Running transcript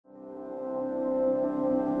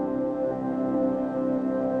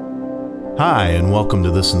Hi, and welcome to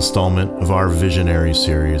this installment of our Visionary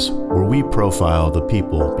series, where we profile the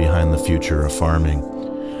people behind the future of farming.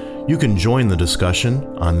 You can join the discussion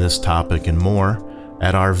on this topic and more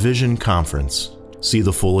at our Vision Conference. See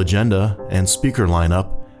the full agenda and speaker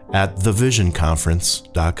lineup at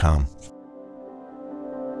thevisionconference.com.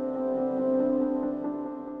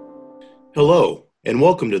 Hello, and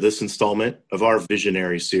welcome to this installment of our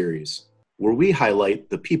Visionary series, where we highlight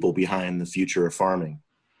the people behind the future of farming.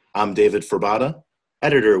 I'm David Ferbata,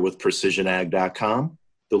 editor with PrecisionAg.com,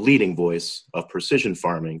 the leading voice of precision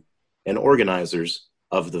farming and organizers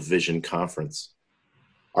of the Vision Conference.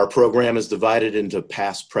 Our program is divided into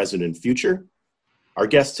past, present, and future. Our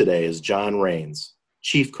guest today is John Rains,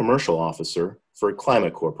 Chief Commercial Officer for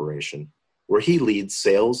Climate Corporation, where he leads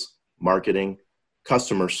sales, marketing,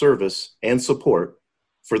 customer service, and support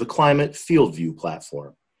for the Climate FieldView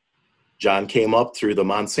platform. John came up through the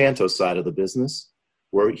Monsanto side of the business,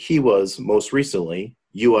 where he was most recently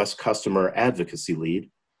U.S. Customer Advocacy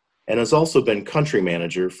Lead, and has also been Country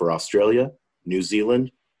Manager for Australia, New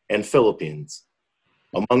Zealand, and Philippines,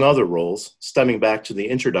 among other roles stemming back to the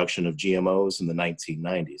introduction of GMOs in the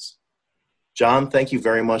 1990s. John, thank you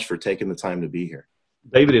very much for taking the time to be here.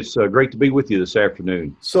 David, it's great to be with you this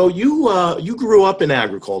afternoon. So you grew up in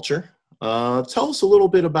agriculture. Tell us a little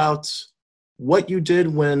bit about what you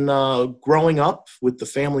did when growing up with the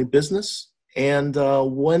family business, and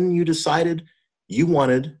when you decided you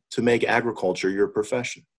wanted to make agriculture your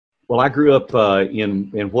profession. Well, I grew up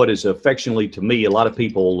in what is affectionately to me, a lot of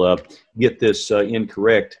people get this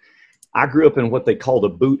incorrect. I grew up in what they call the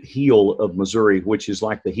boot heel of Missouri, which is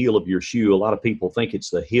like the heel of your shoe. A lot of people think it's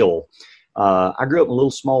the hill. I grew up in a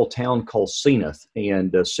little small town called Zenith,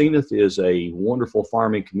 and Zenith is a wonderful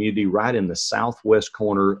farming community right in the southwest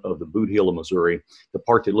corner of the boot heel of Missouri, the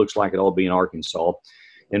part that looks like it all be in Arkansas.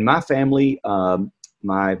 In my family,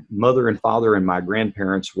 my mother and father and my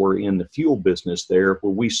grandparents were in the fuel business there,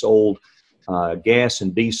 where we sold gas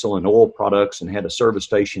and diesel and oil products and had a service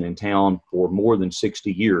station in town for more than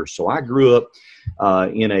 60 years. So I grew up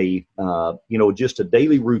in a, just a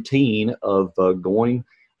daily routine of going,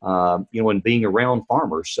 and being around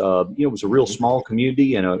farmers. It was a real small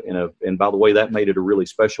community, and by the way, that made it a really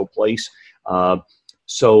special place.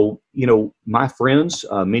 So my friends,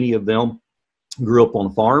 many of them grew up on a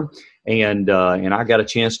farm, and I got a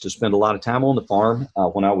chance to spend a lot of time on the farm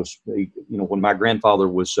when I was, when my grandfather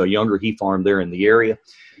was younger. He farmed there in the area,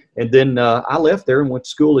 and then I left there and went to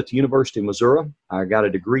school at the University of Missouri. I got a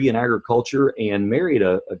degree in agriculture and married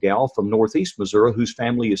a gal from Northeast Missouri whose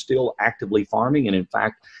family is still actively farming, and in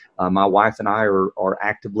fact, my wife and I are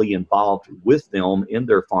actively involved with them in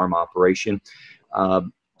their farm operation.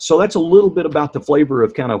 So that's a little bit about the flavor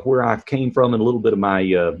of kind of where I came from and a little bit of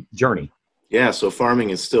my journey. Yeah, so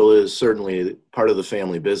farming still is certainly part of the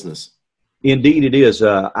family business. Indeed, it is.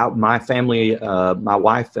 My family, my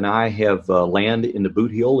wife and I have land in the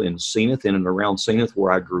Boot Heel in Zenith, in and around Zenith,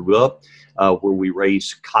 where I grew up, where we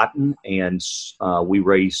raise cotton and we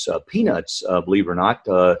raise peanuts, believe it or not,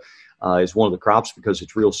 is one of the crops because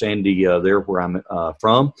it's real sandy there where I'm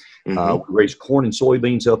from. We raise corn and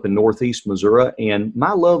soybeans up in Northeast Missouri, and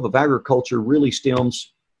my love of agriculture really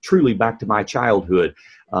stems truly back to my childhood.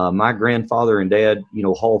 My grandfather and dad,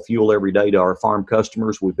 haul fuel every day to our farm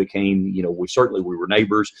customers. We became, we were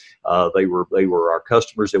neighbors. They were our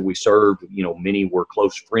customers that we served. Many were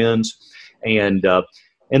close friends, and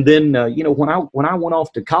then when I went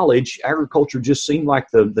off to college, agriculture just seemed like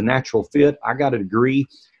the natural fit. I got a degree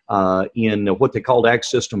in what they called ag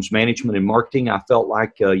systems management and marketing. I felt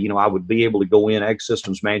like I would be able to go in. Ag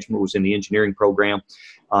systems management was in the engineering program.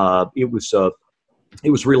 It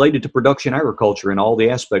was related to production agriculture and all the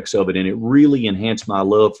aspects of it, and it really enhanced my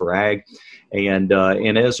love for ag. And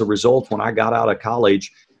as a result, when I got out of college,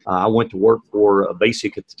 I went to work for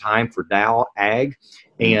Basic at the time for Dow Ag,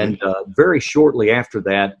 and very shortly after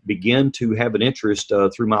that, began to have an interest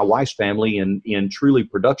through my wife's family in truly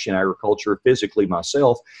production agriculture, physically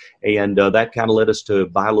myself, and that kind of led us to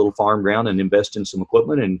buy a little farm ground and invest in some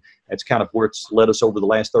equipment, and that's kind of where it's led us over the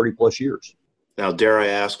last 30 plus years. Now, dare I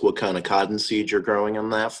ask what kind of cotton seed you're growing on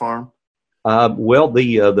that farm? Well,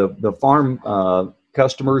 the farm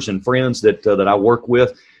customers and friends that I work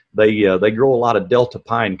with, they grow a lot of Delta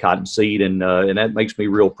pine cottonseed, and that makes me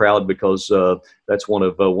real proud because that's one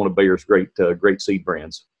of Bayer's great seed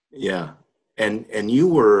brands. Yeah, and you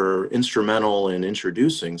were instrumental in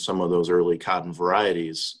introducing some of those early cotton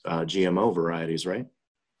varieties, GMO varieties, right?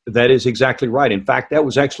 That is exactly right. In fact, that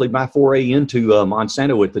was actually my foray into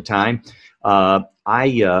Monsanto at the time. I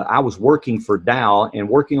was working for Dow and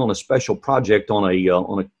working on a special project on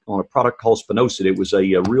a product called spinosad. It was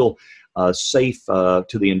a real safe to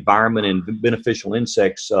the environment and beneficial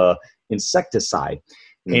insects insecticide.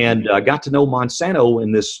 And I got to know Monsanto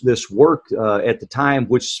in this work at the time,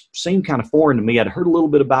 which seemed kind of foreign to me. I'd heard a little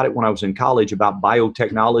bit about it when I was in college about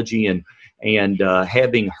biotechnology and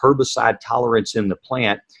having herbicide tolerance in the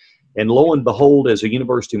plant. And lo and behold, as a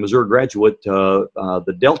University of Missouri graduate,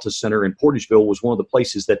 the Delta Center in Portageville was one of the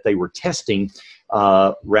places that they were testing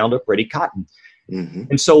Roundup Ready cotton.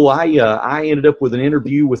 And so I ended up with an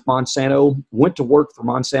interview with Monsanto, went to work for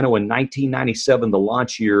Monsanto in 1997, the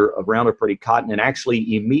launch year of Roundup Ready cotton, and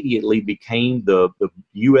actually immediately became the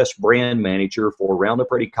U.S. brand manager for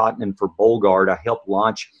Roundup Ready cotton and for Bollgard. I helped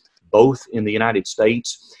launch both in the United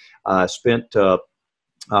States. Spent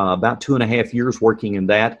about 2.5 years working in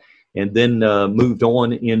that, and then moved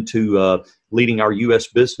on into leading our U.S.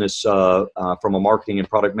 business from a marketing and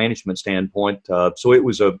product management standpoint. So it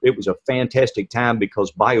was a fantastic time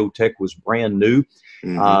because biotech was brand new,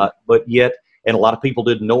 but yet, and a lot of people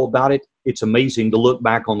didn't know about it. It's amazing to look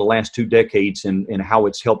back on the last 2 decades and how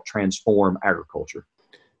it's helped transform agriculture.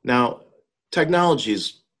 Now,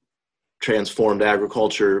 technology's transformed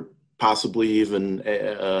agriculture, possibly even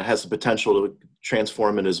has the potential to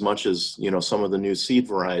transform it as much as, some of the new seed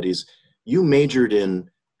varieties. You majored in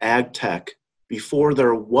ag tech before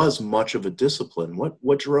there was much of a discipline.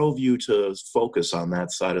 What drove you to focus on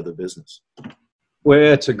that side of the business? Well,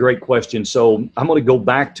 it's a great question. So I'm going to go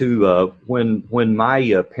back to when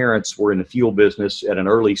my parents were in the fuel business at an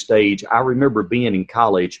early stage. I remember being in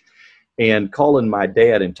college and calling my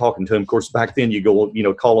dad and talking to him. Of course, back then you go,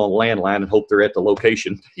 call on landline and hope they're at the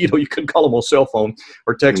location. You couldn't call them on cell phone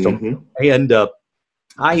or text them. And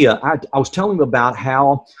I was telling him about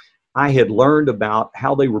how I had learned about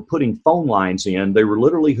how they were putting phone lines in. They were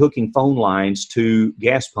literally hooking phone lines to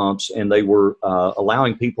gas pumps, and they were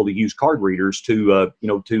allowing people to use card readers to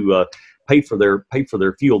pay for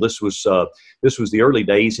their fuel. This was the early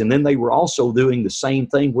days, and then they were also doing the same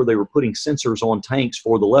thing where they were putting sensors on tanks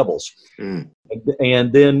for the levels.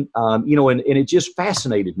 And then and it just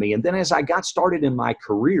fascinated me. And then as I got started in my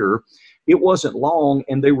career, it wasn't long,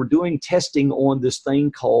 and they were doing testing on this thing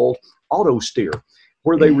called AutoSteer,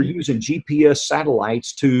 where they were using GPS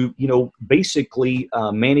satellites to, basically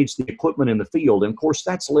manage the equipment in the field. And of course,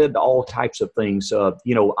 that's led to all types of things,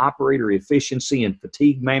 operator efficiency and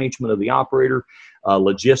fatigue management of the operator,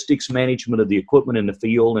 logistics management of the equipment in the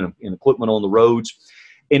field and equipment on the roads.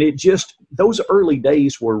 And those early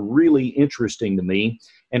days were really interesting to me.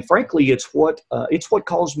 And frankly, it's what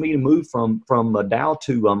caused me to move from Dow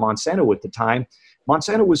to Monsanto at the time.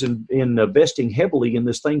 Monsanto was investing heavily in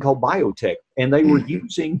this thing called biotech, and they were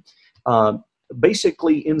using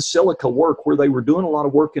basically in silico work where they were doing a lot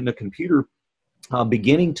of work in the computer,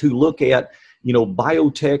 beginning to look at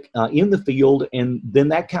biotech in the field, and then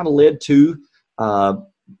that kind of led to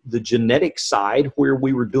the genetic side where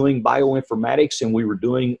we were doing bioinformatics and we were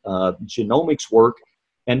doing genomics work,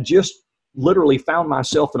 and just literally found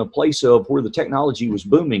myself in a place of where the technology was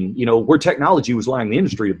booming, where technology was allowing the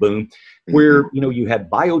industry to boom, where, you had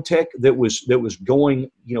biotech that was going,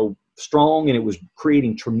 strong, and it was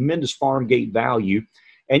creating tremendous farm gate value.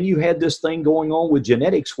 And you had this thing going on with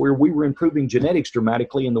genetics where we were improving genetics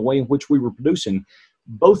dramatically in the way in which we were producing.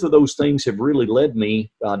 Both of those things have really led me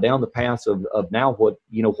down the path of now what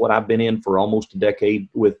I've been in for almost a decade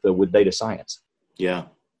with data science. Yeah.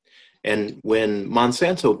 And when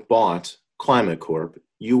Monsanto bought Climate Corp,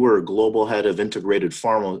 you were global head of integrated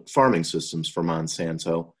farming systems for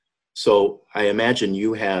Monsanto. So I imagine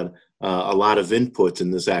you had a lot of input in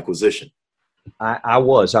this acquisition. I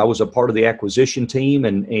was a part of the acquisition team,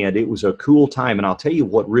 and it was a cool time. And I'll tell you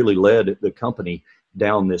what really led the company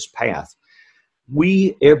down this path.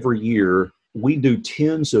 Every year, we do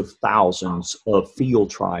tens of thousands of field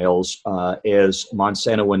trials as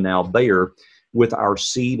Monsanto and now Bayer with our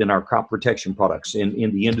seed and our crop protection products. In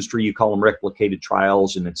the industry, you call them replicated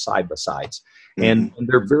trials and then side-by-sides. And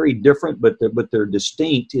they're very different, but they're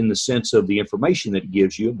distinct in the sense of the information that it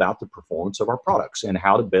gives you about the performance of our products and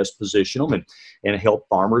how to best position them and help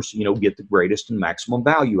farmers, get the greatest and maximum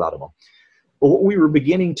value out of them. But what we were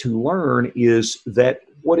beginning to learn is that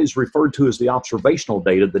what is referred to as the observational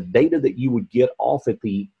data, the data that you would get off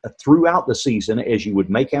throughout the season as you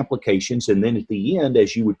would make applications, and then at the end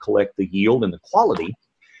as you would collect the yield and the quality,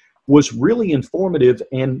 was really informative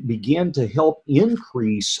and began to help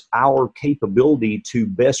increase our capability to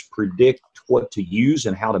best predict what to use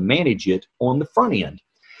and how to manage it on the front end.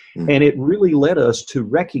 And it really led us to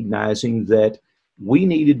recognizing that we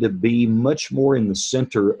needed to be much more in the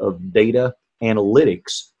center of data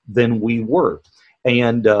analytics than we were.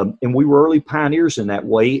 And we were early pioneers in that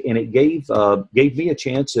way, and it gave me a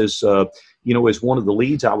chance as as one of the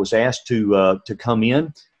leads, I was asked to come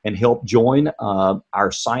in and help join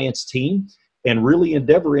our science team and really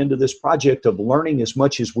endeavor into this project of learning as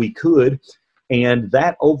much as we could. And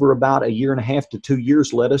that over about 1.5 to 2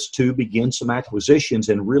 years led us to begin some acquisitions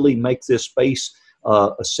and really make this space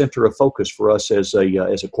a center of focus for us as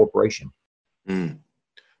a corporation. Mm.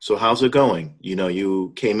 So how's it going?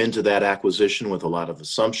 You came into that acquisition with a lot of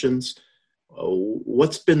assumptions.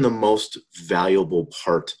 What's been the most valuable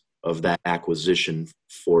part of that acquisition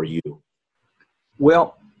for you?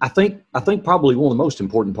 Well, I think probably one of the most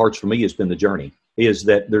important parts for me has been the journey. Is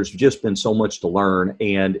that there's just been so much to learn,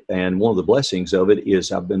 and one of the blessings of it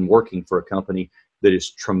is I've been working for a company that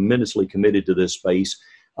is tremendously committed to this space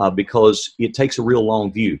because it takes a real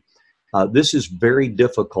long view. This is very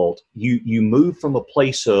difficult. You move from a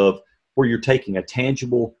place of where you're taking a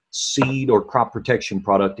tangible seed or crop protection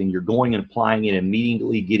product and you're going and applying it,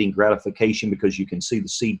 immediately getting gratification because you can see the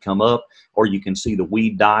seed come up, or you can see the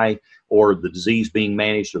weed die, or the disease being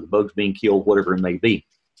managed, or the bugs being killed, whatever it may be.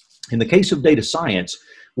 In the case of data science,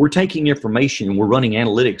 we're taking information and we're running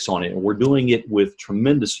analytics on it, and we're doing it with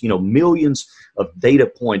tremendous, millions of data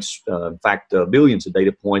points, in fact, billions of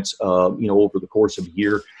data points, over the course of a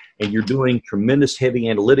year, and you're doing tremendous heavy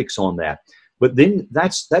analytics on that. But then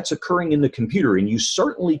that's occurring in the computer, and you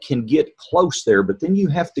certainly can get close there, but then you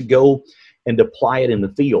have to go and apply it in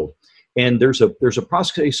the field. And there's a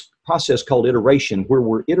process called iteration where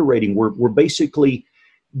we're iterating. We're basically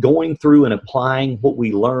going through and applying what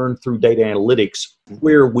we learn through data analytics,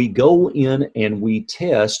 where we go in and we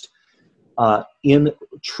test in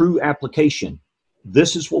true application.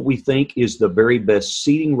 This is what we think is the very best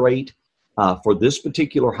seeding rate for this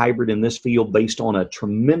particular hybrid in this field, based on a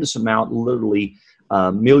tremendous amount, literally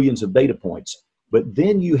millions of data points. But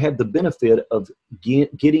then you have the benefit of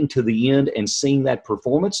getting to the end and seeing that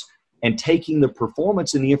performance, and taking the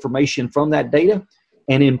performance and the information from that data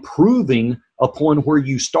and improving upon where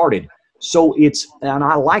you started. So and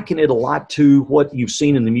I liken it a lot to what you've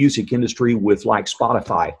seen in the music industry with like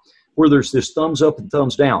Spotify, where there's this thumbs up and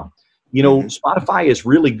thumbs down. Spotify is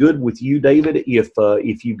really good with you, David,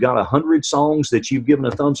 if you've got 100 songs that you've given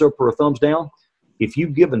a thumbs up or a thumbs down. If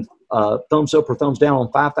you've given thumbs up or thumbs down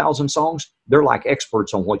on 5,000 songs, they're like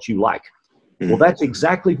experts on what you like. Well, that's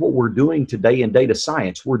exactly what we're doing today in data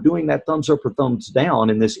science. We're doing that thumbs up or thumbs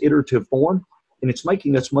down in this iterative form, and it's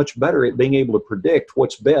making us much better at being able to predict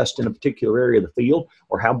what's best in a particular area of the field,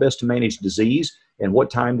 or how best to manage disease, and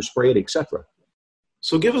what time to spray it, etc.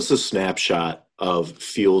 So give us a snapshot of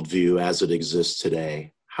FieldView as it exists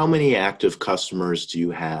today. How many active customers do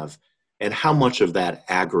you have, and how much of that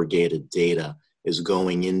aggregated data is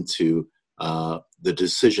going into the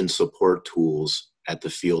decision support tools at the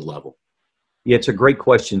field level? Yeah, it's a great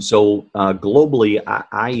question. So globally,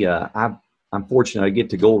 I'm fortunate. I get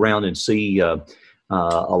to go around and see a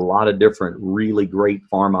lot of different really great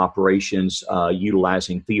farm operations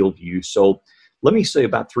utilizing FieldView. So let me say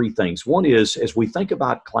about 3 things. One is, as we think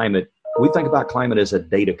about climate, we think about climate as a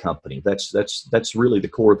data company. That's really the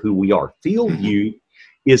core of who we are. FieldView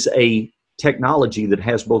is a technology that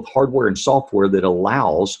has both hardware and software that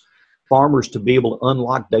allows farmers to be able to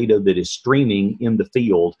unlock data that is streaming in the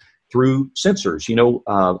field through sensors.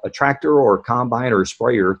 A tractor or a combine or a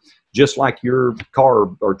sprayer, just like your car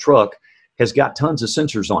or truck, has got tons of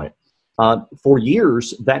sensors on it. For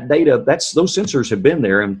years, that data, those sensors have been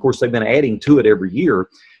there, and of course they've been adding to it every year.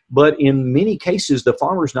 But in many cases, the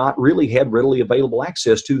farmers not really had readily available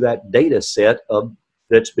access to that data set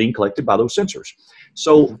that's being collected by those sensors.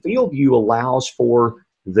 So FieldView allows for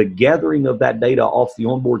the gathering of that data off the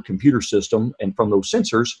onboard computer system and from those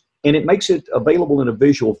sensors, and it makes it available in a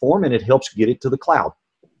visual form, and it helps get it to the cloud.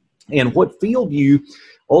 And what FieldView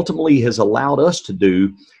ultimately has allowed us to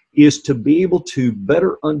do is to be able to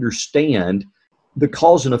better understand the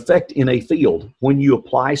cause and effect in a field. When you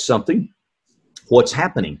apply something, what's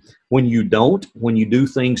happening? When you don't, when you do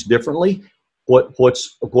things differently, what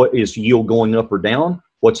is yield going up or down?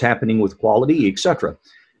 What's happening with quality, etc.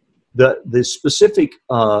 The specific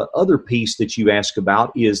other piece that you ask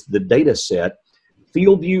about is the data set.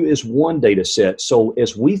 FieldView is one data set. So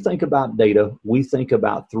as we think about data, we think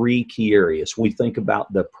about 3 key areas. We think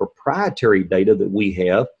about the proprietary data that we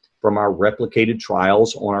have from our replicated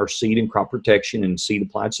trials on our seed and crop protection and seed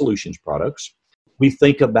applied solutions products. We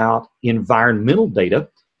think about environmental data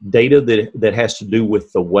that has to do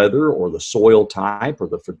with the weather or the soil type or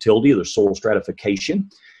the fertility or the soil stratification.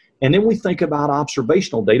 And then we think about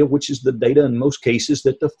observational data, which is the data in most cases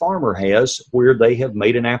that the farmer has where they have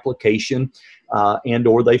made an application and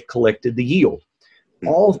or they've collected the yield.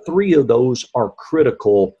 All 3 of those are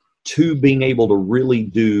critical to being able to really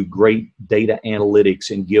do great data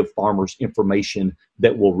analytics and give farmers information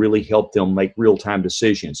that will really help them make real-time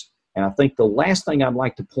decisions. And I think the last thing I'd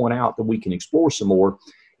like to point out that we can explore some more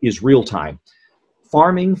is real-time.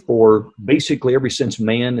 Farming, for basically ever since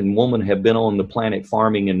man and woman have been on the planet,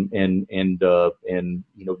 farming and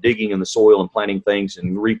digging in the soil and planting things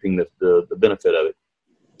and reaping the benefit of it,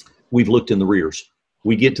 we've looked in the rears.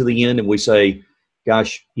 We get to the end and we say,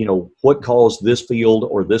 gosh, what caused this field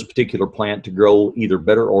or this particular plant to grow either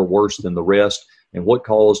better or worse than the rest, and what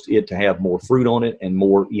caused it to have more fruit on it and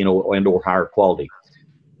more, and or higher quality.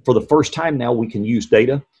 For the first time now, we can use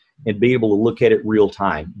data and be able to look at it real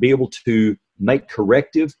time, be able to make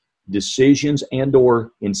corrective decisions and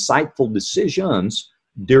or insightful decisions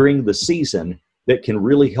during the season that can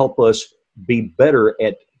really help us be better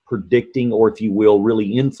at predicting, or if you will, really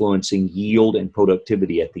influencing yield and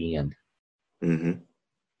productivity at the end. Mm-hmm.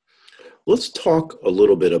 Let's talk a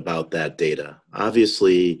little bit about that data.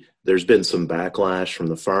 Obviously, there's been some backlash from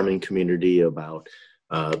the farming community about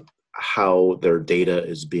how their data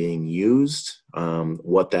is being used,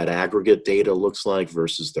 what that aggregate data looks like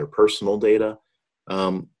versus their personal data.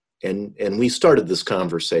 And we started this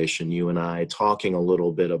conversation, you and I, talking a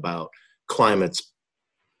little bit about Clymate's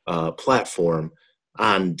platform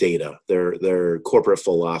on data, their corporate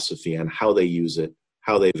philosophy on how they use it,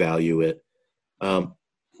 how they value it.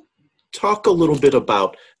 Talk a little bit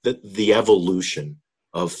about the evolution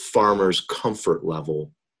of farmers' comfort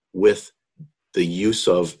level with the use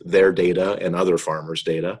of their data and other farmers'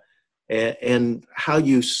 data, and how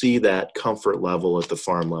you see that comfort level at the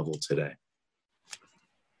farm level today.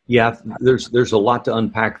 Yeah, there's a lot to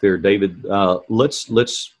unpack there, David.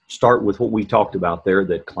 Let's start with what we talked about there,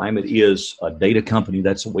 that Climate is a data company.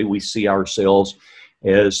 That's the way we see ourselves,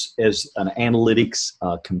 as an analytics,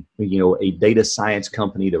 a data science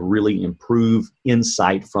company to really improve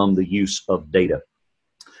insight from the use of data.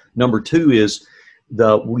 Number two is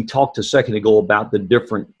we talked a second ago about the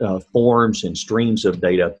different forms and streams of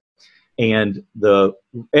data, and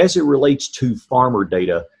as it relates to farmer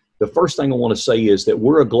data, the first thing I want to say is that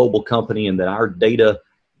we're a global company and that our data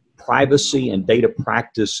privacy and data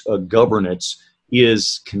practice governance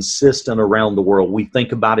is consistent around the world. We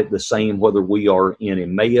think about it the same whether we are in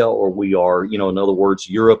EMEA or we are, in other words,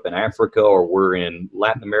 Europe and Africa, or we're in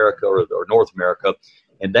Latin America or North America.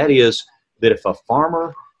 And that is that if a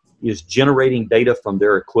farmer is generating data from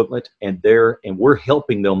their equipment and we're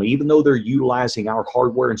helping them, even though they're utilizing our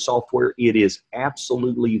hardware and software, it is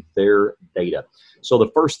absolutely their data. So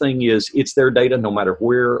the first thing is it's their data no matter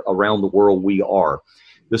where around the world we are.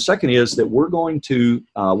 The second is that we're going to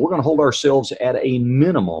hold ourselves at a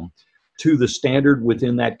minimum to the standard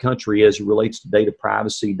within that country as it relates to data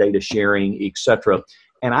privacy, data sharing, etc.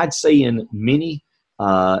 And I'd say in many,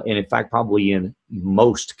 and in fact probably in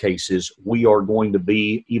most cases, we are going to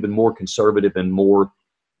be even more conservative and more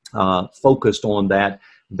focused on that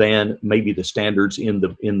than maybe the standards in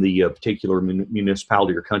the particular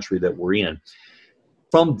municipality or country that we're in.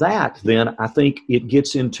 From that, then, I think it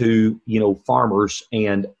gets into, farmers.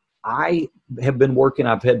 And I have been working,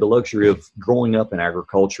 I've had the luxury of growing up in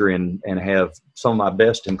agriculture and have some of my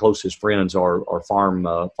best and closest friends are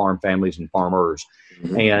farm families and farmers.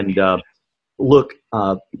 Mm-hmm. And look,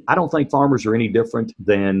 I don't think farmers are any different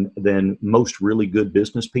than most really good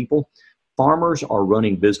business people. Farmers are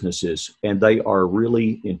running businesses and they are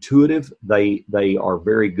really intuitive. They are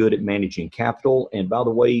very good at managing capital. And by the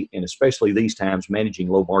way, and especially these times, managing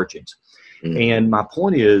low margins. Mm-hmm. And my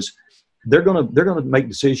point is they're going to make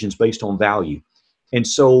decisions based on value. And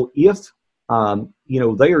so if,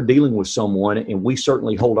 they are dealing with someone, and we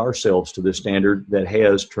certainly hold ourselves to this standard, that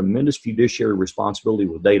has tremendous fiduciary responsibility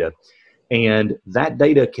with data. And that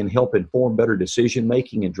data can help inform better decision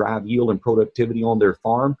making and drive yield and productivity on their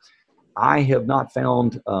farm. I have not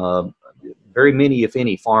found very many, if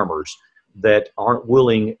any, farmers that aren't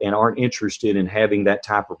willing and aren't interested in having that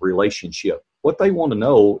type of relationship. What they want to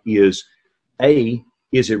know is,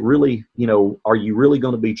 is it really, are you really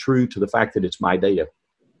going to be true to the fact that it's my data?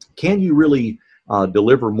 Can you really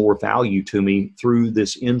deliver more value to me through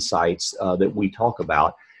this insights that we talk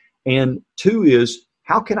about? And two is,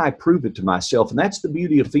 how can I prove it to myself? And that's the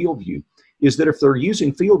beauty of FieldView, is that if they're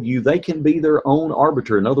using FieldView, they can be their own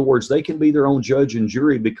arbiter. In other words, they can be their own judge and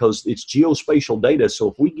jury because it's geospatial data. So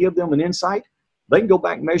if we give them an insight, they can go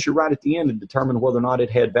back and measure right at the end and determine whether or not it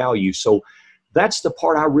had value. So that's the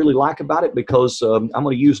part I really like about it, because I'm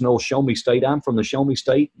going to use an old show me state. I'm from the show me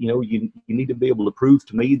state. You need to be able to prove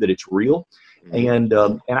to me that it's real. And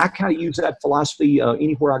I kind of use that philosophy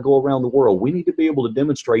anywhere I go around the world. We need to be able to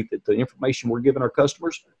demonstrate that the information we're giving our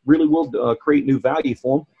customers really will create new value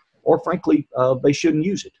for them, or frankly, they shouldn't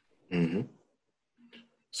use it. Hmm.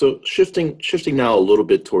 So shifting now a little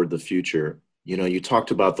bit toward the future, you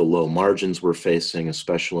talked about the low margins we're facing,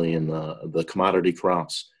 especially in the commodity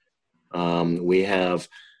crops. We have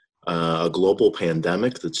a global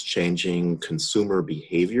pandemic that's changing consumer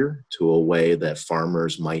behavior to a way that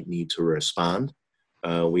farmers might need to respond.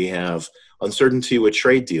 We have uncertainty with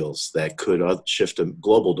trade deals that could shift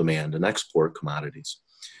global demand and export commodities.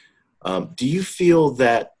 Do you feel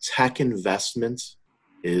that tech investment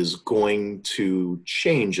is going to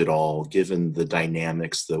change at all given the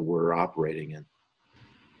dynamics that we're operating in?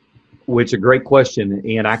 Well, it's a great question,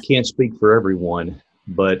 and I can't speak for everyone,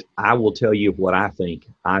 but I will tell you what I think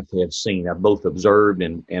I have seen. I've both observed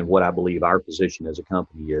and what I believe our position as a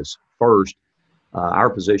company is. First,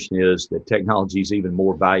 our position is that technology is even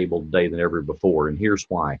more valuable today than ever before, and here's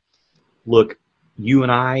why. Look, you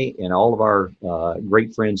and I and all of our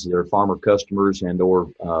great friends that are farmer customers and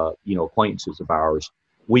or acquaintances of ours,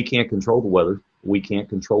 we can't control the weather. We can't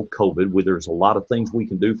control COVID. There's a lot of things we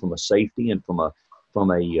can do from a safety and from a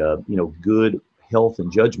good health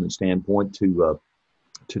and judgment standpoint to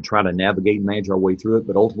try to navigate and manage our way through it.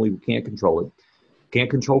 But ultimately, we can't control it. Can't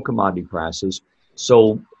control commodity prices.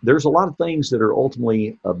 So there's a lot of things that are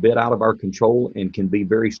ultimately a bit out of our control and can be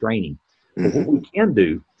very straining. But what Hmm. we can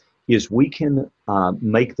do is we can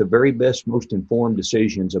make the very best, most informed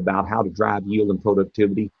decisions about how to drive yield and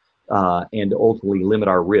productivity and ultimately limit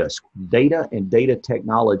our risk. Data and data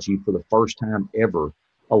technology for the first time ever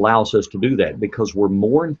allows us to do that because we're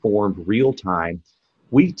more informed real time.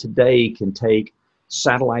 We today can take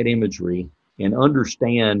satellite imagery and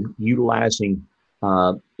understand utilizing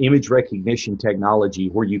image recognition technology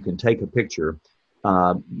where you can take a picture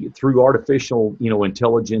uh, through artificial,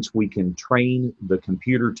 intelligence. We can train the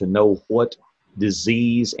computer to know what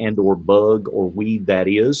disease and or bug or weed that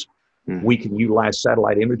is. We Hmm. can utilize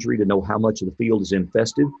satellite imagery to know how much of the field is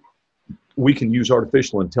infested. We can use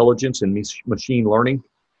artificial intelligence and machine learning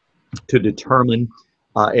to determine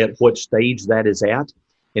at what stage that is at.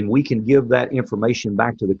 And we can give that information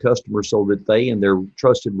back to the customer so that they and their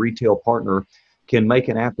trusted retail partner can make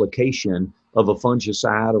an application of a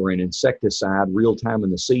fungicide or an insecticide real time in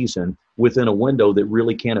the season within a window that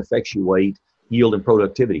really can effectuate yield and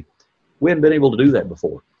productivity. We hadn't been able to do that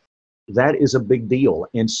before. That is a big deal.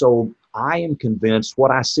 And so I am convinced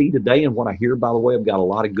what I see today and what I hear, by the way, I've got a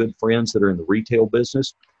lot of good friends that are in the retail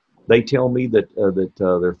business. They tell me that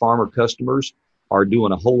their farmer customers are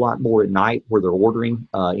doing a whole lot more at night where they're ordering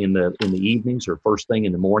in the evenings or first thing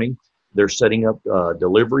in the morning. They're setting up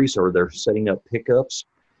deliveries or they're setting up pickups.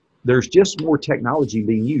 There's just more technology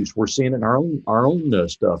being used. We're seeing it in our own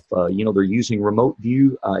stuff. They're using remote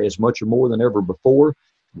view as much or more than ever before.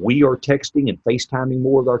 We are texting and FaceTiming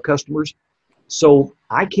more with our customers. So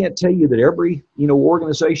I can't tell you that every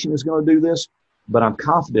organization is going to do this, but I'm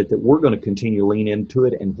confident that we're going to continue to lean into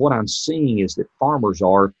it. And what I'm seeing is that farmers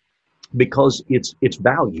are because it's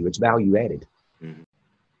value added. Hmm.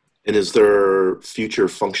 And is there future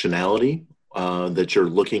functionality that you're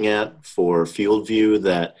looking at for Field View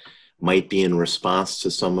that might be in response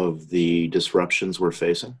to some of the disruptions we're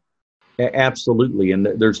facing? Absolutely, and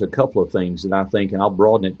there's a couple of things that I think, and I'll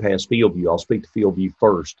broaden it past field view. I'll speak to field view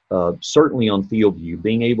first. Certainly on field view,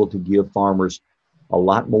 being able to give farmers a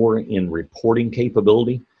lot more in reporting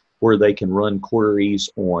capability, where they can run queries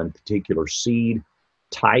on particular seed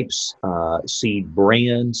types, seed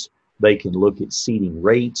brands. They can look at seeding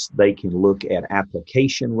rates. They can look at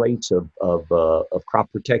application rates of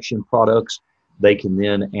crop protection products. They can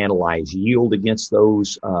then analyze yield against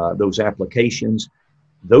those applications.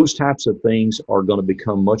 Those types of things are going to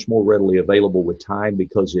become much more readily available with time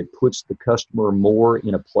because it puts the customer more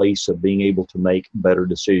in a place of being able to make better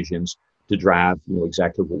decisions to drive,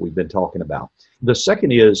 exactly what we've been talking about. The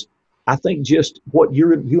second is, I think just what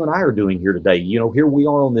you and I are doing here today. Here we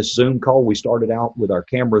are on this Zoom call. We started out with our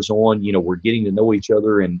cameras on. We're getting to know each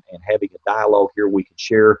other and having a dialogue here. We can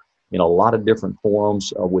share in a lot of different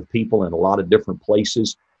forums with people in a lot of different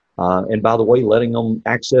places. And by the way, letting them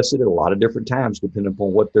access it at a lot of different times, depending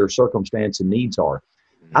upon what their circumstance and needs are.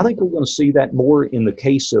 I think we're going to see that more in the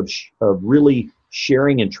case of really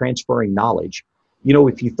sharing and transferring knowledge.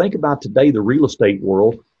 If you think about today, the real estate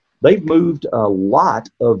world, they've moved a lot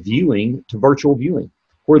of viewing to virtual viewing,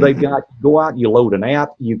 where they've Hmm. got go out, you load an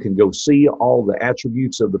app, you can go see all the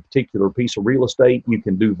attributes of the particular piece of real estate. You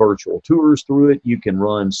can do virtual tours through it. You can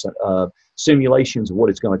run simulations of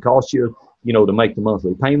what it's going to cost you, to make the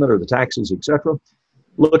monthly payment or the taxes, etc.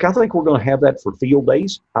 Look, I think we're going to have that for field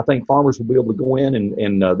days. I think farmers will be able to go in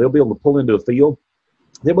and they'll be able to pull into a field.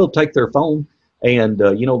 They'll be able to take their phone and,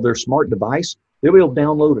 their smart device. They'll be able to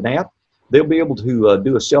download an app. They'll be able to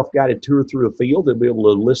do a self-guided tour through a field. They'll be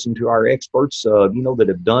able to listen to our experts, that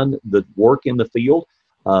have done the work in the field,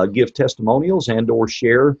 give testimonials and or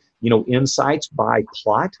share, insights by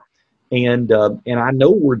plot. And I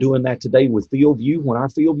know we're doing that today with FieldView. When our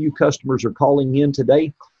FieldView customers are calling in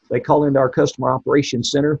today, they call into our customer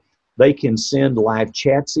operations center. They can send live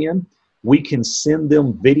chats in. We can send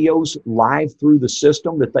them videos live through the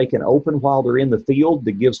system that they can open while they're in the field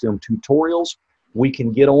that gives them tutorials. We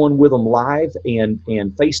can get on with them live and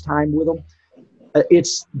FaceTime with them.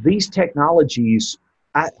 It's these technologies.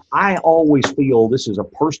 I always feel, this is a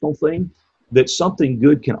personal thing, that something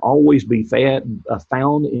good can always be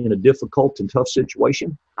found in a difficult and tough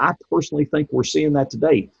situation. I personally think we're seeing that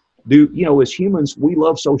today. As humans, we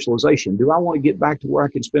love socialization. Do I want to get back to where I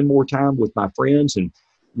can spend more time with my friends and,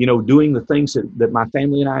 doing the things that my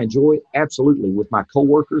family and I enjoy? Absolutely. With my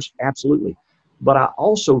coworkers? Absolutely. But I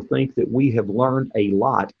also think that we have learned a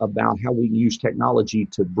lot about how we use technology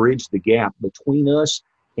to bridge the gap between us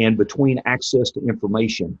and between access to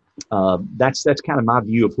information. That's kind of my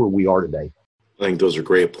view of where we are today. I think those are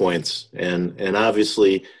great points. And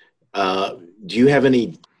obviously, do you have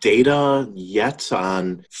any data yet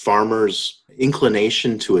on farmers'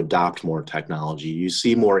 inclination to adopt more technology? You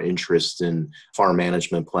see more interest in farm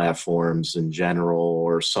management platforms in general,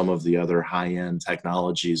 or some of the other high-end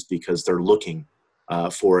technologies, because they're looking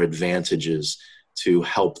for advantages to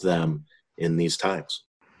help them in these times?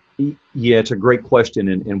 Yeah, it's a great question.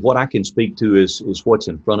 And what I can speak to is what's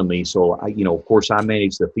in front of me. So, of course, I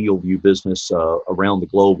manage the FieldView business around the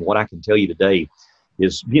globe. What I can tell you today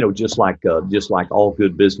is, just like all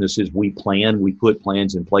good businesses, we put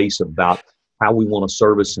plans in place about how we want to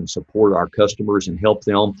service and support our customers and help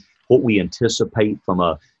them, what we anticipate from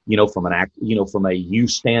a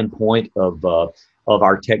use standpoint of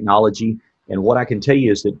our technology. And what I can tell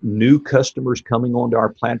you is that new customers coming onto our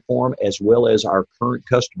platform, as well as our current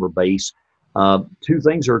customer base, two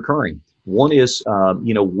things are occurring. One is,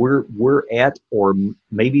 we're at, or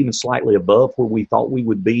maybe even slightly above, where we thought we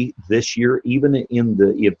would be this year, even in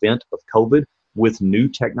the event of COVID, with new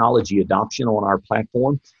technology adoption on our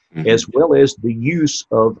platform, as well as the use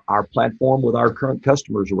of our platform with our current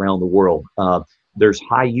customers around the world. There's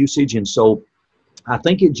high usage. And so I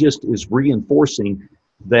think it just is reinforcing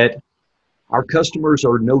that our customers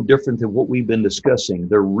are no different than what we've been discussing.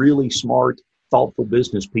 They're really smart, thoughtful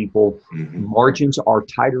business people. Margins are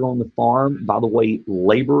tighter on the farm. By the way,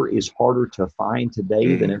 labor is harder to find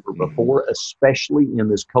today than ever before, especially in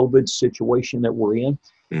this COVID situation that we're in.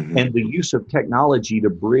 And the use of technology to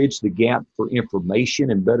bridge the gap for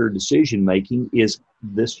information and better decision making is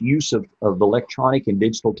this use of electronic and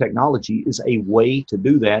digital technology is a way to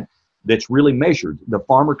do that. That's really measured. The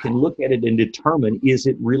farmer can look at it and determine, is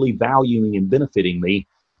it really valuing and benefiting me?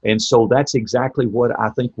 And so that's exactly what I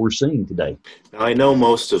think we're seeing today. Now, I know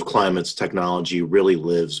most of Climate's technology really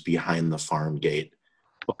lives behind the farm gate,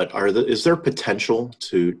 but is there potential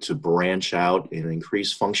to branch out and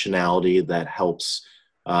increase functionality that helps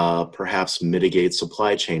perhaps mitigate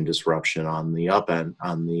supply chain disruption on the up end,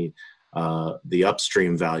 on the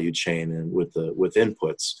upstream value chain and with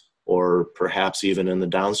inputs? Or perhaps even in the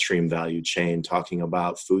downstream value chain, talking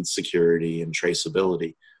about food security and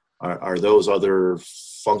traceability? Are those other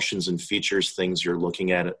functions and features things you're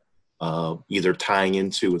looking at either tying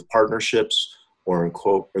into with partnerships or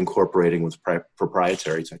incorporating with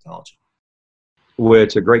proprietary technology? Well,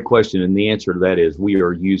 it's a great question. And the answer to that is we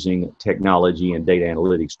are using technology and data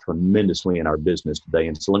analytics tremendously in our business today.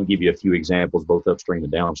 And so let me give you a few examples, both upstream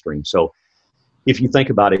and downstream. So if you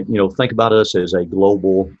think about it, think about us as a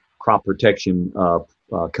global crop protection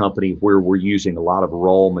company where we're using a lot of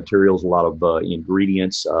raw materials, a lot of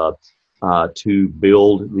ingredients to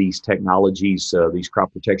build these technologies, these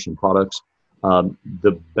crop protection products.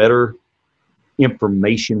 The better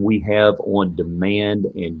information we have on demand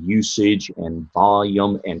and usage and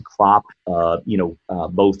volume and crop,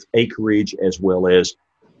 both acreage as well as,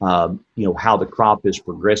 how the crop is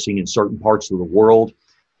progressing in certain parts of the world,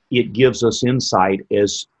 it gives us insight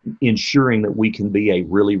as ensuring that we can be a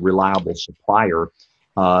really reliable supplier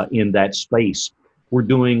in that space. We're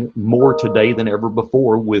doing more today than ever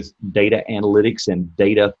before with data analytics and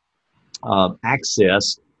data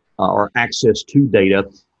access to data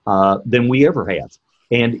than we ever have.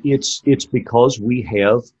 And it's because we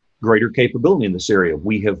have greater capability in this area.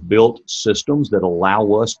 We have built systems that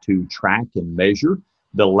allow us to track and measure,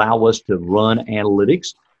 that allow us to run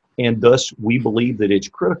analytics. And thus, we believe that it's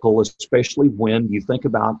critical, especially when you think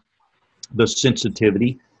about the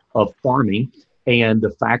sensitivity of farming And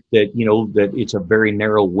the fact that, that it's a very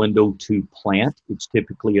narrow window to plant. It's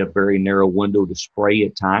typically a very narrow window to spray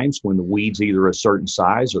at times when the weed's either a certain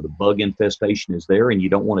size or the bug infestation is there and you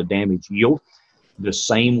don't want to damage yield. The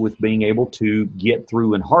same with being able to get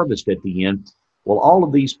through and harvest at the end. Well, all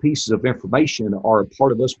of these pieces of information are a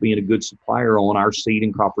part of us being a good supplier on our seed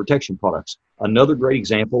and crop protection products. Another great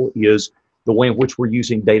example is the way in which we're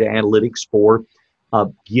using data analytics for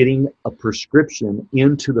getting a prescription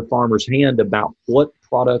into the farmer's hand about what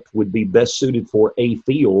product would be best suited for a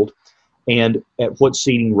field and at what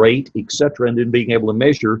seeding rate, et cetera, and then being able to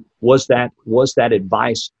measure, was that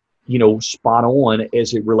advice spot on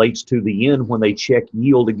as it relates to the end when they check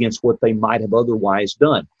yield against what they might have otherwise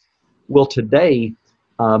done. Well, today,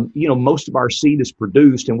 most of our seed is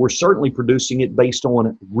produced, and we're certainly producing it based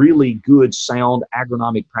on really good, sound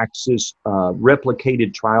agronomic practices,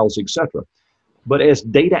 replicated trials, etc. But as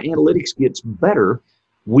data analytics gets better,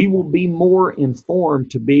 we will be more informed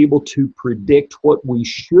to be able to predict what we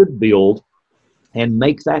should build and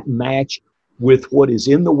make that match with what is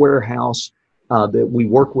in the warehouse that we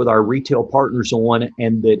work with our retail partners on,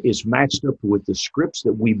 and that is matched up with the scripts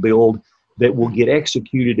that we build that will get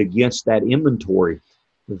executed against that inventory.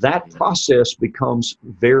 That process becomes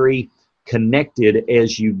very connected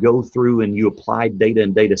as you go through and you apply data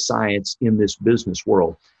and data science in this business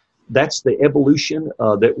world. That's the evolution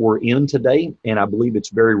that we're in today, and I believe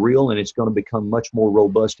it's very real, and it's going to become much more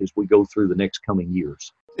robust as we go through the next coming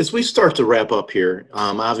years. As we start to wrap up here,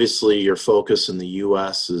 obviously your focus in the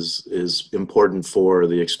U.S. is important for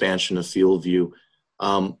the expansion of FieldView.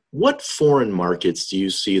 What foreign markets do you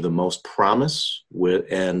see the most promise with,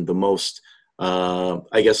 and the most,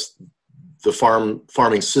 the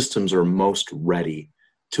farming systems are most ready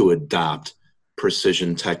to adopt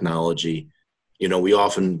precision technology? We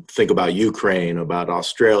often think about Ukraine, about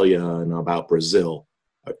Australia, and about Brazil.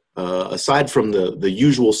 Aside from the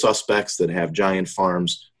usual suspects that have giant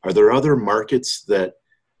farms, are there other markets that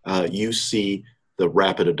you see the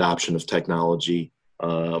rapid adoption of technology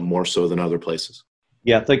more so than other places?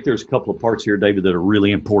 Yeah, I think there's a couple of parts here, David, that are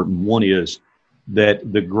really important. One is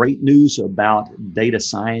that the great news about data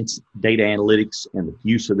science, data analytics, and the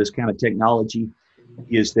use of this kind of technology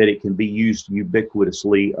is that it can be used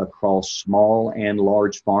ubiquitously across small and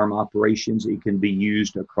large farm operations. It can be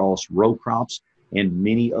used across row crops and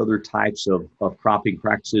many other types of cropping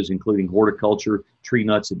practices, including horticulture, tree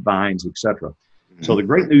nuts and vines, etc. So the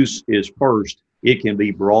great news is, first, it can be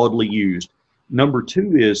broadly used. Number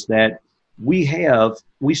two is that we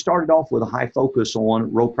started off with a high focus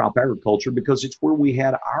on row crop agriculture because it's where we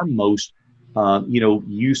had our most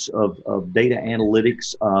use of data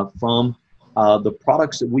analytics from the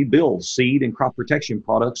products that we build, seed and crop protection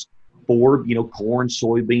products for corn,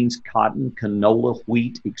 soybeans, cotton, canola,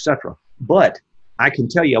 wheat, etc. But I can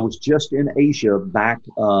tell you, I was just in Asia back,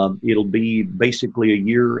 it'll be basically a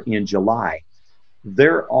year in July.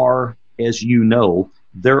 There are, as you know,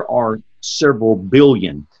 there are several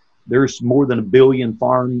billion. There's more than 1 billion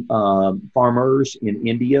farmers in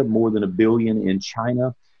India, more than 1 billion in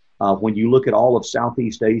China. When you look at all of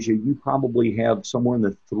Southeast Asia, you probably have somewhere in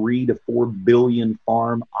the 3 to 4 billion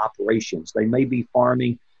farm operations. They may be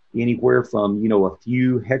farming anywhere from a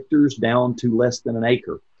few hectares down to less than an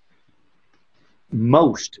acre.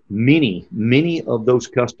 Many of those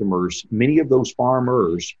customers, many of those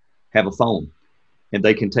farmers have a phone, and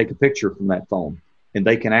they can take a picture from that phone, and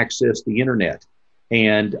they can access the internet,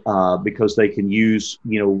 and because they can use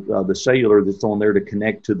the cellular that's on there to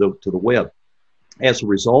connect to the web. As a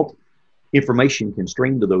result, information can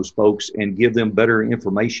stream to those folks and give them better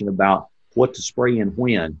information about what to spray and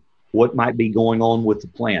when, what might be going on with the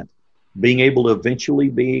plant, being able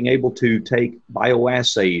to take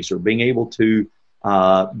bioassays, or being able to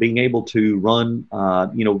run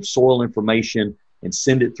soil information and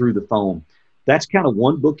send it through the phone. That's kind of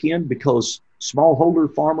one bookend, because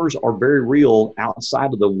smallholder farmers are very real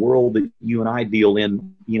outside of the world that you and I deal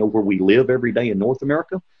in, where we live every day in North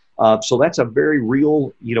America. So that's a very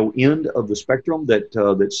real, end of the spectrum that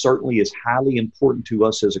certainly is highly important to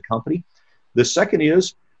us as a company. The second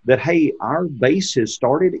is that, hey, our base has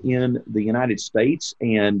started in the United States,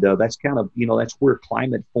 and that's kind of, that's where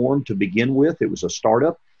Climate formed to begin with. It was a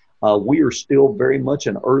startup. We are still very much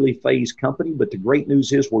an early phase company, but the great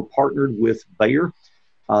news is we're partnered with Bayer,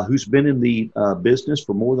 who's been in the business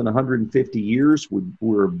for more than 150 years.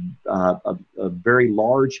 We're a very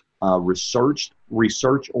large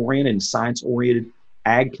research-oriented and science-oriented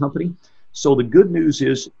ag company. So the good news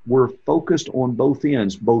is we're focused on both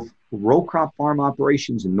ends, both row crop farm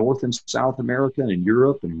operations in North and South America and in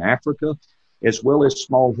Europe and in Africa, as well as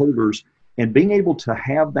smallholders. And being able to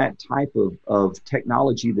have that type of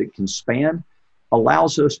technology that can span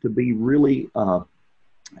allows us to be really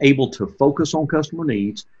able to focus on customer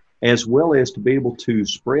needs, as well as to be able to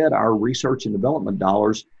spread our research and development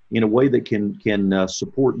dollars in a way that can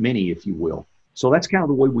support many, if you will. So that's kind of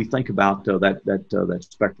the way we think about that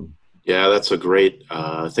spectrum. Yeah, that's a great,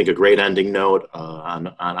 I think a great ending note on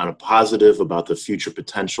a positive about the future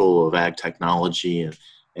potential of ag technology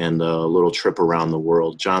and a little trip around the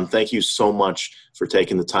world. John, thank you so much for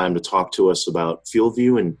taking the time to talk to us about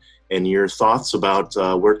FieldView and your thoughts about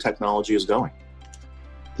where technology is going.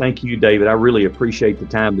 Thank you, David. I really appreciate the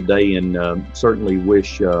time today, and certainly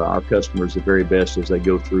wish our customers the very best as they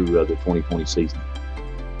go through the 2020 season.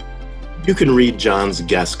 You can read John's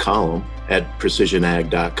guest column at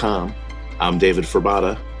precisionag.com. I'm David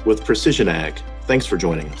Ferbata with Precision Ag. Thanks for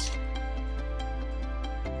joining us.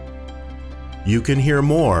 You can hear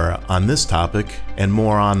more on this topic and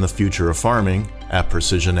more on the future of farming at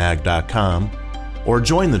precisionag.com, or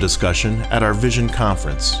join the discussion at our Vision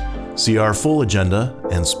Conference. See our full agenda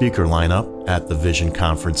and speaker lineup at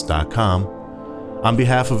thevisionconference.com. On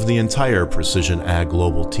behalf of the entire Precision Ag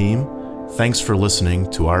Global team, thanks for listening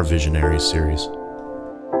to our Visionary series.